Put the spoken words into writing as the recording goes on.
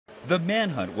The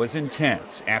manhunt was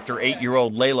intense after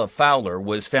 8-year-old Leila Fowler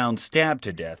was found stabbed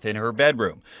to death in her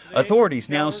bedroom. Authorities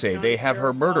now say they have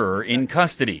her murderer in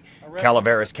custody.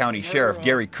 Calaveras County Sheriff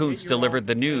Gary Kuntz delivered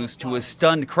the news to a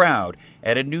stunned crowd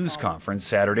at a news conference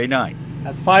Saturday night.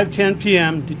 At 5:10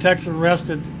 p.m., detectives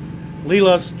arrested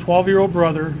Leila's 12-year-old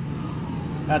brother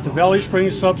at the Valley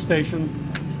Springs substation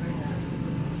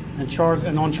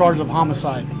and on charge of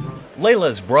homicide.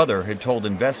 Leila's brother had told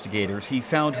investigators he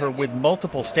found her with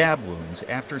multiple stab wounds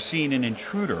after seeing an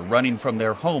intruder running from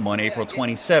their home on April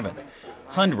 27th.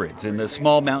 Hundreds in the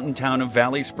small mountain town of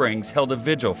Valley Springs held a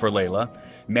vigil for Leila.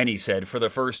 Many said for the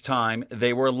first time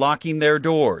they were locking their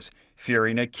doors,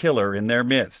 fearing a killer in their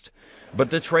midst.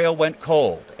 But the trail went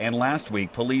cold, and last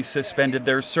week police suspended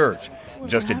their search.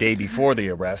 Just a day before the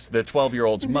arrest, the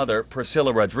 12-year-old's mother,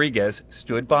 Priscilla Rodriguez,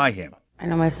 stood by him. I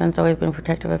know my son's always been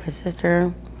protective of his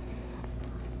sister.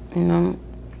 You know,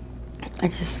 I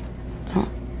don't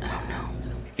know.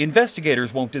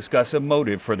 Investigators won't discuss a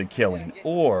motive for the killing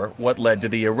or what led to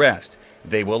the arrest.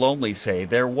 They will only say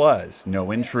there was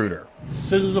no intruder.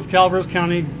 Citizens of Calaveras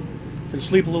County can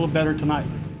sleep a little better tonight.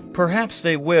 Perhaps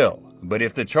they will, but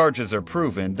if the charges are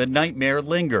proven, the nightmare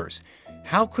lingers.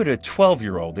 How could a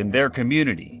 12-year-old in their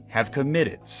community have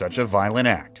committed such a violent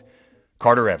act?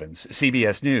 Carter Evans,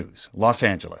 CBS News, Los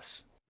Angeles.